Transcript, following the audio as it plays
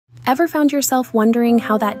Ever found yourself wondering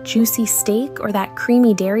how that juicy steak or that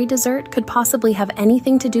creamy dairy dessert could possibly have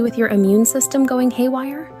anything to do with your immune system going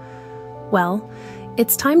haywire? Well,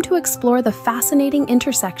 it's time to explore the fascinating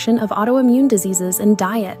intersection of autoimmune diseases and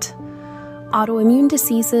diet. Autoimmune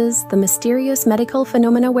diseases, the mysterious medical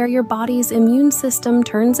phenomena where your body's immune system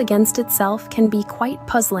turns against itself, can be quite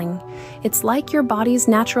puzzling. It's like your body's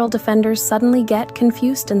natural defenders suddenly get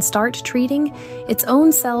confused and start treating its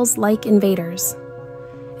own cells like invaders.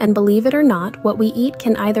 And believe it or not, what we eat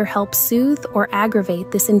can either help soothe or aggravate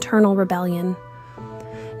this internal rebellion.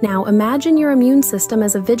 Now imagine your immune system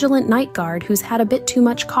as a vigilant night guard who's had a bit too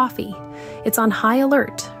much coffee. It's on high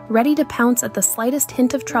alert, ready to pounce at the slightest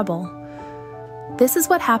hint of trouble. This is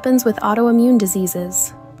what happens with autoimmune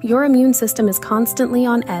diseases. Your immune system is constantly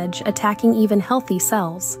on edge, attacking even healthy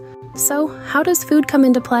cells. So, how does food come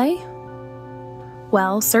into play?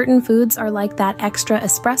 Well, certain foods are like that extra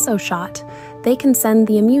espresso shot. They can send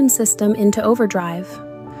the immune system into overdrive.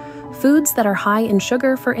 Foods that are high in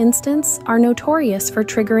sugar, for instance, are notorious for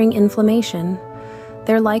triggering inflammation.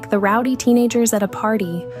 They're like the rowdy teenagers at a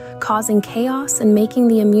party, causing chaos and making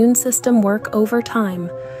the immune system work overtime.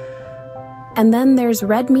 And then there's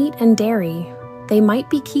red meat and dairy. They might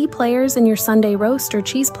be key players in your Sunday roast or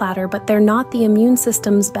cheese platter, but they're not the immune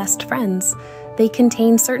system's best friends. They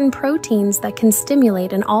contain certain proteins that can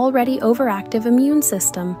stimulate an already overactive immune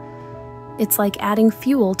system. It's like adding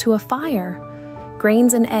fuel to a fire.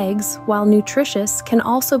 Grains and eggs, while nutritious, can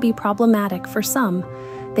also be problematic for some.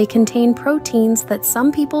 They contain proteins that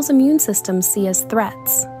some people's immune systems see as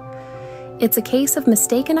threats. It's a case of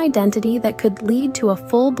mistaken identity that could lead to a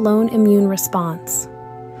full-blown immune response.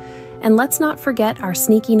 And let's not forget our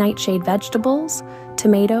sneaky nightshade vegetables,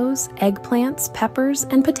 tomatoes, eggplants, peppers,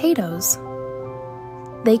 and potatoes.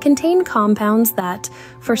 They contain compounds that,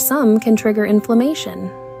 for some, can trigger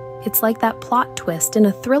inflammation. It's like that plot twist in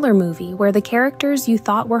a thriller movie where the characters you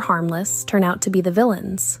thought were harmless turn out to be the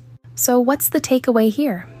villains. So what's the takeaway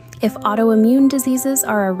here? If autoimmune diseases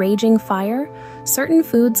are a raging fire, certain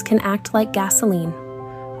foods can act like gasoline.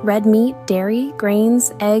 Red meat, dairy,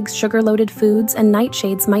 grains, eggs, sugar-loaded foods, and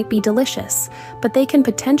nightshades might be delicious, but they can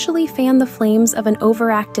potentially fan the flames of an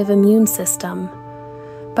overactive immune system.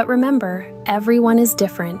 But remember, everyone is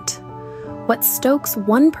different. What stokes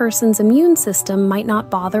one person's immune system might not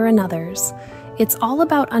bother another's. It's all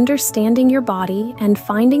about understanding your body and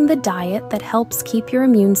finding the diet that helps keep your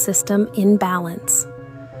immune system in balance.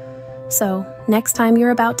 So, next time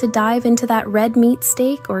you're about to dive into that red meat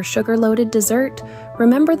steak or sugar-loaded dessert,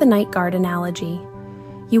 remember the night guard analogy.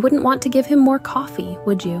 You wouldn't want to give him more coffee,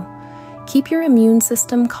 would you? Keep your immune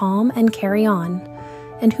system calm and carry on.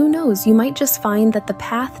 And who knows, you might just find that the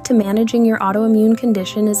path to managing your autoimmune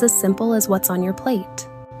condition is as simple as what's on your plate.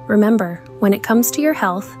 Remember, when it comes to your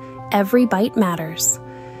health, every bite matters.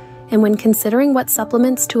 And when considering what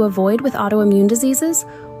supplements to avoid with autoimmune diseases,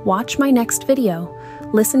 watch my next video.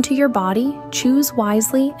 Listen to your body, choose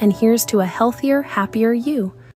wisely, and here's to a healthier, happier you.